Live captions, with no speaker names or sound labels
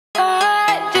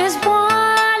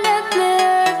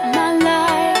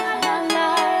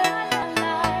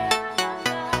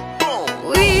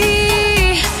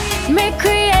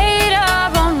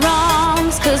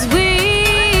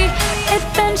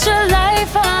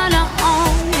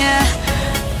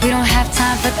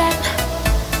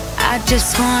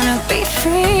just wanna be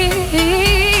free.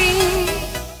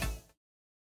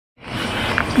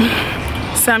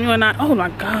 Samuel and I, oh my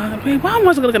God, babe, why am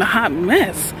I looking a hot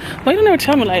mess? Why you never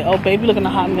tell me like, oh babe, you're looking a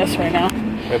hot mess right now?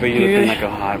 Baby, you're looking like a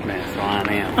hot mess, so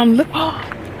I am. I'm looking, oh.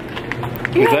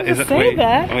 You don't have to say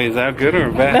that. Wait, is that good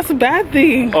or bad? That's a bad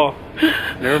thing. Oh,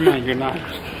 never mind, you're not.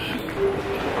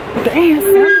 Damn,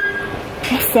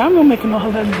 Samuel making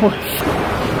all that noise.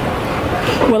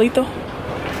 Abuelito.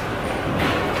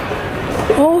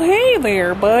 Oh, hey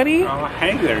there, buddy. Oh,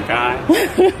 hey there, guys.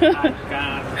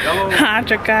 How's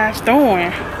your guys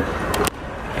doing?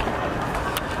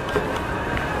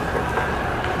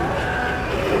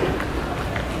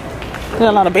 Got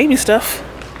a lot of baby stuff.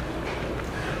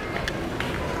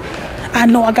 I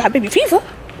know I got baby fever.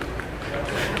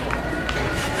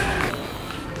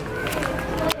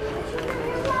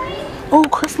 Oh,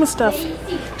 Christmas stuff.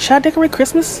 Should I decorate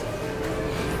Christmas?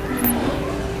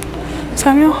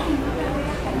 Samuel?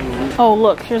 Oh,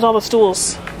 look, here's all the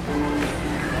stools.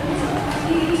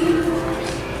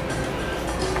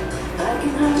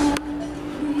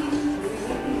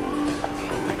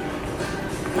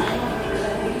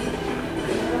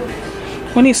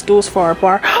 We need stools for our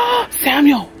bar.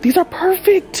 Samuel, these are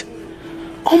perfect.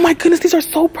 Oh my goodness, these are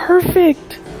so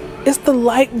perfect. It's the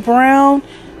light brown,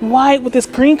 white with this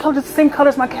green color. It's the same color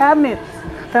as my cabinet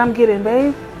that I'm getting,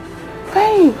 babe.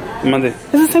 Babe, Monday.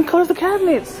 it's the same color as the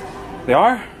cabinets. They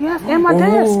are? Yes, and my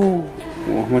desk. Well,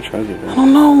 how much are they? I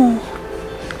don't know.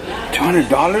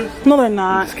 $200? No, they're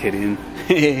not. Just kidding.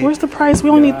 Where's the price?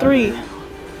 We only need 3.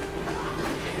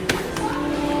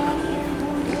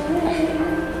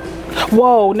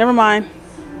 Whoa, never mind.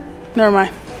 Never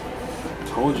mind.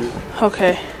 Told you.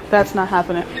 Okay, that's not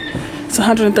happening. It's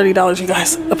 $130, you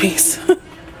guys, a piece.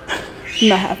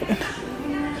 Not happening.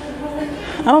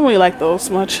 I don't really like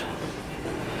those much.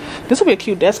 This will be a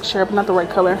cute desk chair, but not the right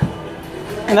color.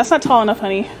 And that's not tall enough,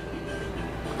 honey.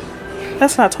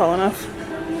 That's not tall enough.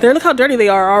 There, look how dirty they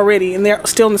are already, and they're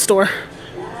still in the store.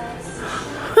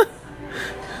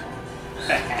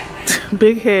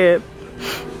 Big head.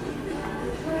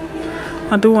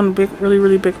 I do want a big,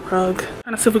 really big rug.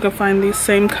 Trying to see if we can find these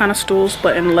same kind of stools,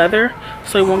 but in leather,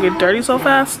 so it won't get dirty so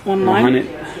fast. Online.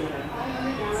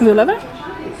 Is it leather?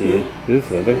 Yeah, this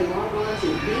is leather.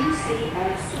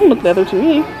 Don't look leather to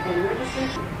me.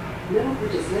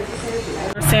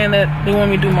 They're saying that they want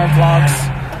me to do more vlogs.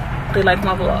 They like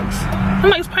my vlogs. I'm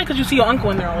like, it's probably because you see your uncle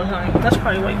in there all the time. That's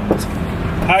probably why you want to.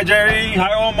 Hi Jerry,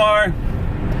 hi Omar.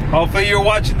 Hopefully you're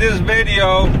watching this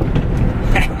video.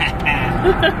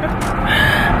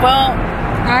 Well,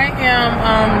 I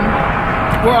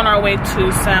am, we're on our way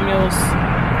to Samuel's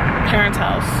parents'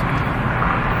 house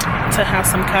to have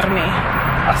some carne.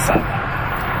 Asada.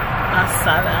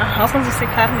 Asada. I was supposed to say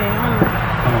carne.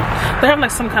 They have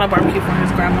like some kind of barbecue for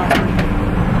his grandma.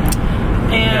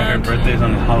 And yeah, her birthday's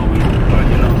on Halloween, but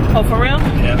you know. Oh, for real?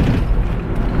 Yeah.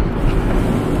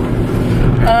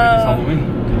 Her birthday's Halloween.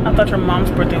 I thought your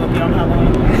mom's birthday would be on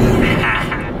Halloween.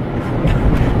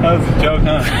 That was a joke,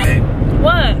 huh? Hey.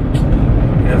 What?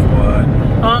 Guess what?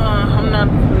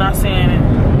 I'm not saying it.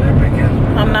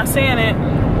 I'm not saying it.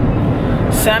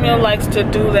 Samuel likes to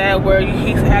do that where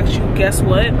he asks you, guess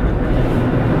what?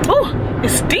 Oh, it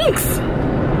stinks.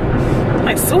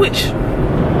 Like sewage.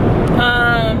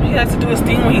 He has to do his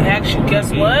thing where he asks you,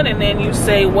 guess what? And then you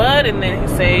say what? And then he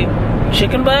say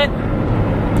chicken butt.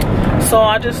 So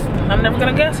I'm never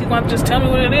gonna guess. He's gonna just tell me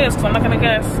what it is, because I'm not gonna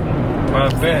guess. Well,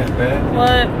 bad.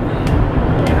 What?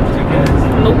 You have to guess.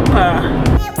 Nope.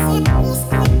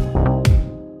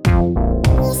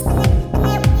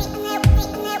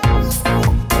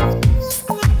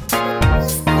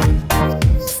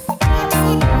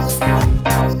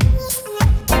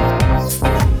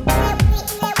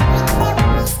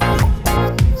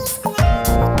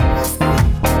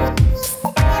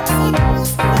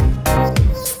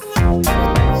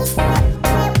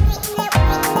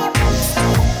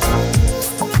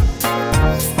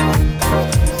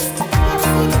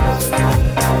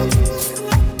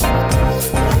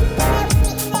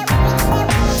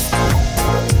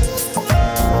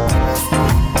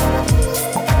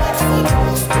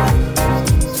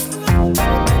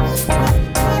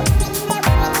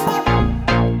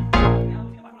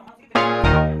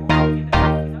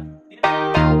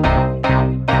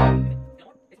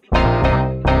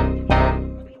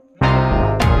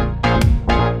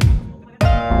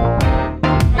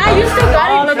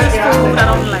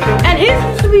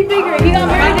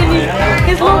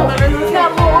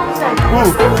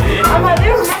 I'm like, they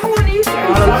remember when they used to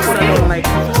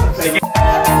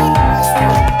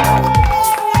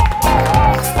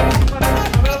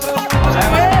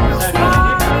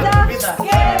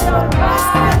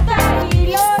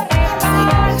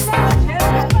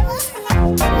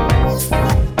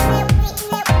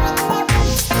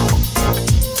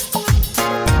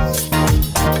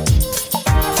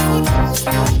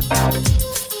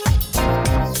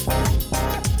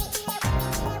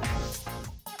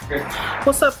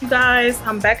What's up, you guys?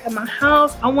 I'm back at my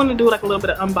house. I want to do like a little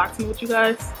bit of unboxing with you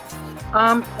guys.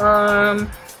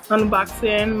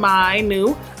 Unboxing my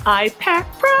new iPad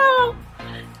Pro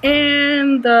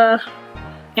and the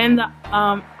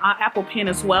Apple Pen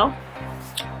as well.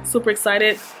 Super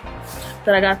excited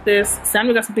that I got this.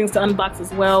 Samuel got some things to unbox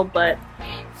as well, but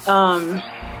oh,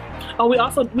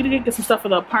 we did get some stuff for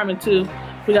the apartment too.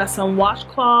 We got some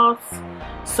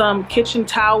washcloths, some kitchen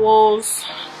towels.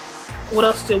 What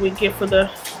else did we get for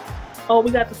the... Oh,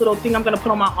 we got this little thing I'm gonna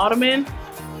put on my ottoman.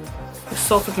 It's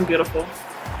so freaking beautiful.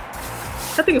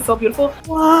 I think it's so beautiful.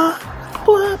 Blah,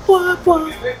 blah, blah,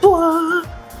 blah, blah.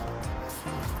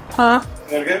 Huh?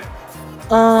 Okay.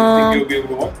 You think you'll be able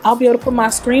to what? I'll be able to put my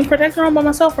screen protector on by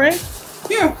myself, right?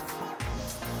 Yeah.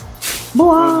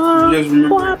 Blah, Just remember,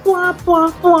 blah, blah,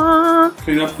 blah, blah.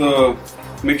 clean up the...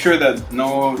 Make sure that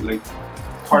no, like,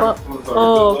 particles or...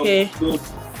 Oh, okay. Those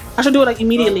I should do it like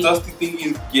immediately. dusty thing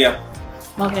is... Yeah.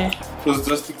 Okay. Those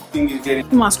dusty thing is getting...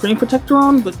 Put my screen protector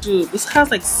on, but dude, this has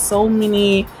like so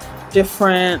many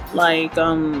different like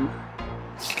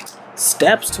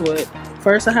steps to it.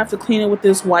 First I have to clean it with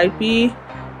this wipey,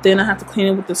 then I have to clean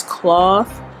it with this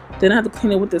cloth, then I have to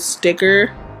clean it with this sticker,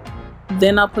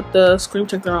 then I'll put the screen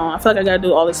protector on. I feel like I gotta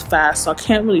do all this fast, so I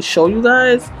can't really show you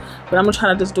guys, but I'm gonna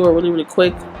try to just do it really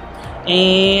quick.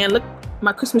 And look,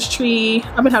 my Christmas tree.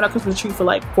 I've been having a Christmas tree for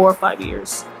like 4 or 5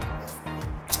 years.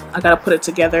 I gotta put it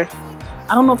together.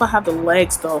 I don't know if I have the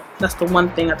legs though. That's the one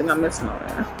thing I think I'm missing over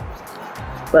there.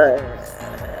 But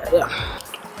yeah,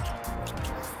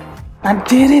 I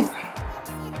did it.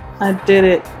 I did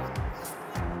it.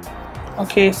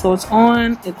 Okay, so it's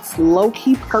on. It's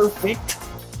low-key perfect.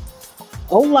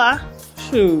 Hola,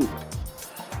 shoot.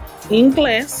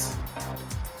 English,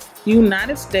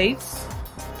 United States.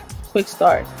 Quick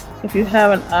start. If you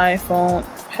have an iPhone,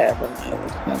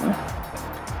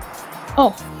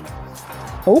 oh,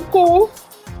 okay.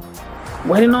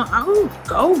 Waiting on. Oh,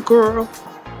 go girl.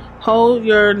 Hold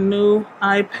your new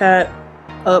iPad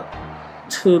up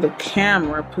to the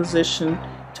camera position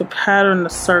to pattern the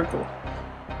circle.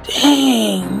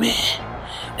 Dang,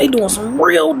 man. They doing some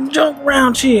real junk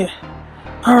around here.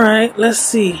 Alright, let's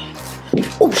see.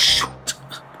 Oh, shoot.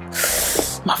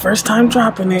 My first time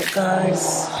dropping it,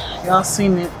 guys. Y'all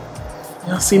seen it.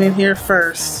 Y'all seen it here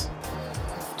first.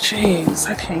 Jeez,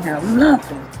 I can't have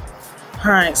nothing.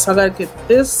 Alright, so I gotta get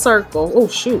this circle. Oh,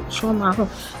 shoot. Show my phone.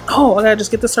 Oh, I gotta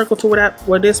just get the circle to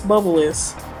where this bubble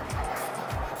is.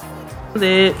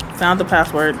 Found the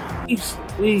password.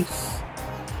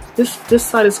 This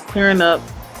side is clearing up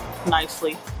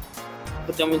nicely,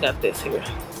 but then we got this here.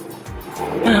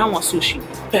 And I want sushi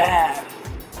bad.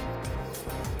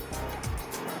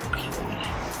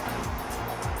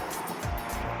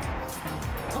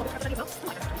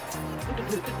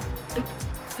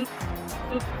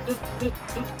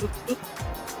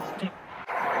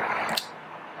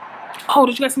 Oh,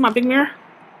 did you guys see my big mirror?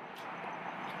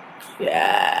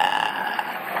 Yeah.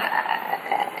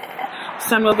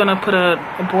 Samuel's gonna put a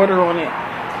border on it.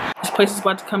 This place is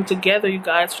about to come together, you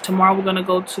guys. Tomorrow we're gonna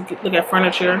go to look at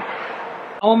furniture.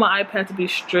 I want my iPad to be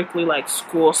strictly like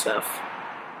school stuff.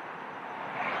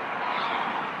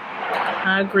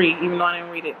 I agree, even though I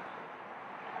didn't read it.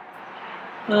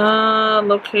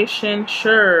 Location,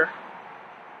 sure.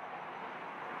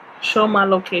 Show my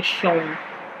location.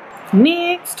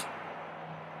 Next.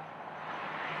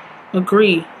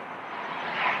 Agree.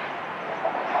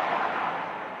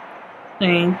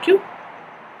 Thank you.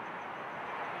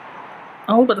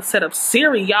 Oh, we're about to set up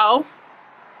Siri, y'all.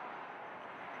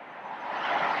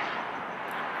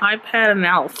 iPad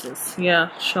analysis. Yeah,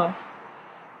 sure.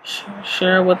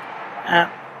 Share with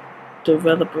app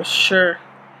developers. Sure.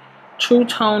 True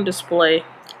tone display.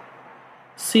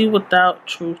 See without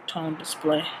true tone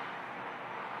display.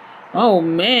 Oh,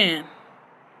 man.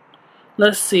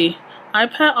 Let's see.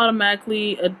 iPad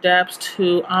automatically adapts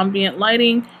to ambient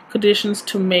lighting conditions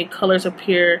to make colors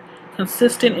appear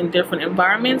consistent in different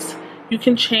environments. You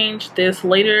can change this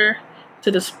later to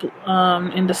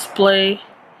in display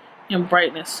and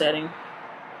brightness setting.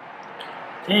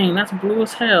 Dang, that's blue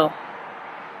as hell.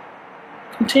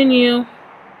 Continue.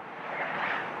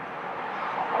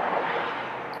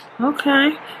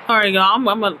 Okay. Alright, y'all. I'm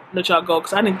gonna let y'all go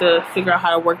because I need to figure out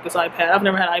how to work this iPad. I've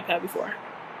never had an iPad before.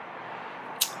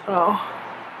 Oh.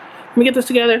 Let me get this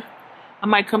together. I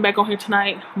might come back on here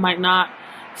tonight. I might not.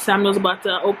 Samuel's about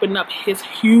to open up his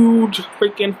huge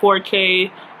freaking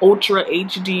 4K Ultra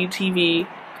HD TV.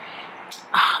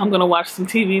 I'm gonna watch some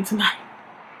TV tonight.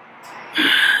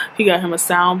 He got him a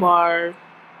sound bar.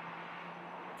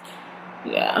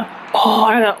 Yeah. Oh,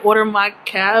 I gotta order my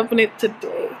cabinet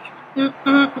today.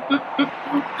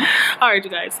 Alright, you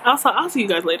guys, I'll see you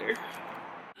guys later.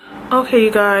 Okay,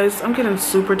 you guys, I'm getting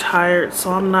super tired,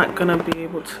 so I'm not gonna be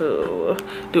able to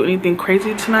do anything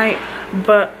crazy tonight,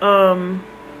 but I'm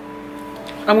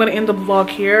gonna end the vlog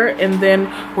here, and then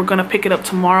we're gonna pick it up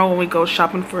tomorrow when we go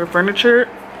shopping for furniture.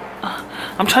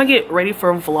 I'm trying to get ready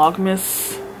for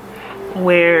Vlogmas,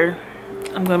 where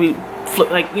I'm gonna be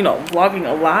vlogging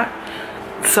a lot,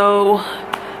 so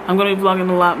I'm gonna be vlogging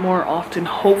a lot more often,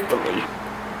 hopefully.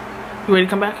 You ready to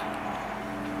come back?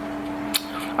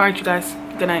 All right, you guys,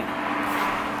 good night.